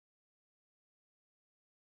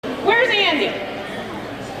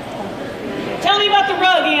the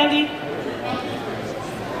rug, Andy?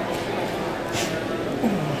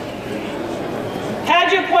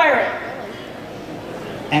 How'd you acquire it?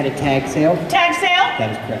 At a tag sale? Tag sale?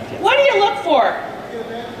 That is correct, yes. What do you look for?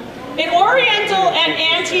 In Oriental and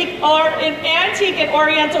antique, and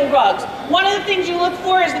Oriental rugs, one of the things you look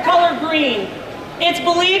for is the color green. It's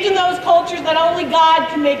believed in those cultures that only God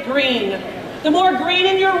can make green. The more green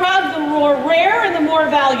in your rug, the more rare and the more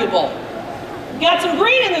valuable. You got some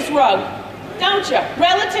green in this rug, don't you?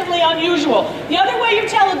 Relatively unusual. The other way you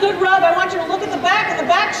tell a good rug, I want you to look at the back, and the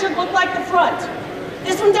back should look like the front.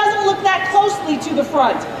 This one doesn't look that closely to the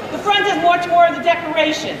front. The front has much more of the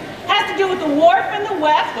decoration. Has to do with the warp and the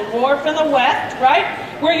weft, right?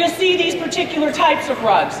 Where you'll see these particular types of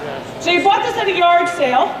rugs. So you bought this at a yard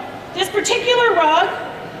sale. This particular rug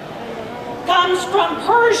comes from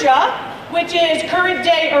Persia, which is current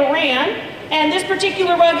day Iran. And this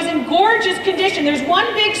particular rug is in gorgeous condition. There's one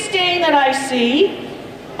big stain that I see.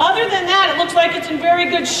 Other than that, it looks like it's in very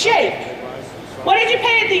good shape. What did you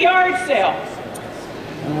pay at the yard sale?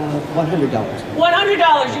 $100.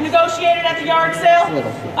 $100. You negotiated at the yard sale? A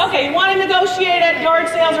little. Okay, you want to negotiate at yard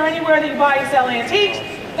sales or anywhere that you buy and sell antiques.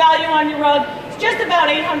 Value on your rug, it's just about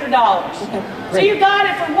 $800. Okay, so you got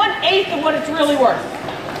it for 1/8 of what it's really worth.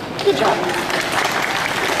 Good job.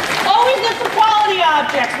 Always look for quality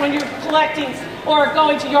objects when you're collecting or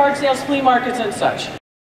going to yard sales, flea markets, and such.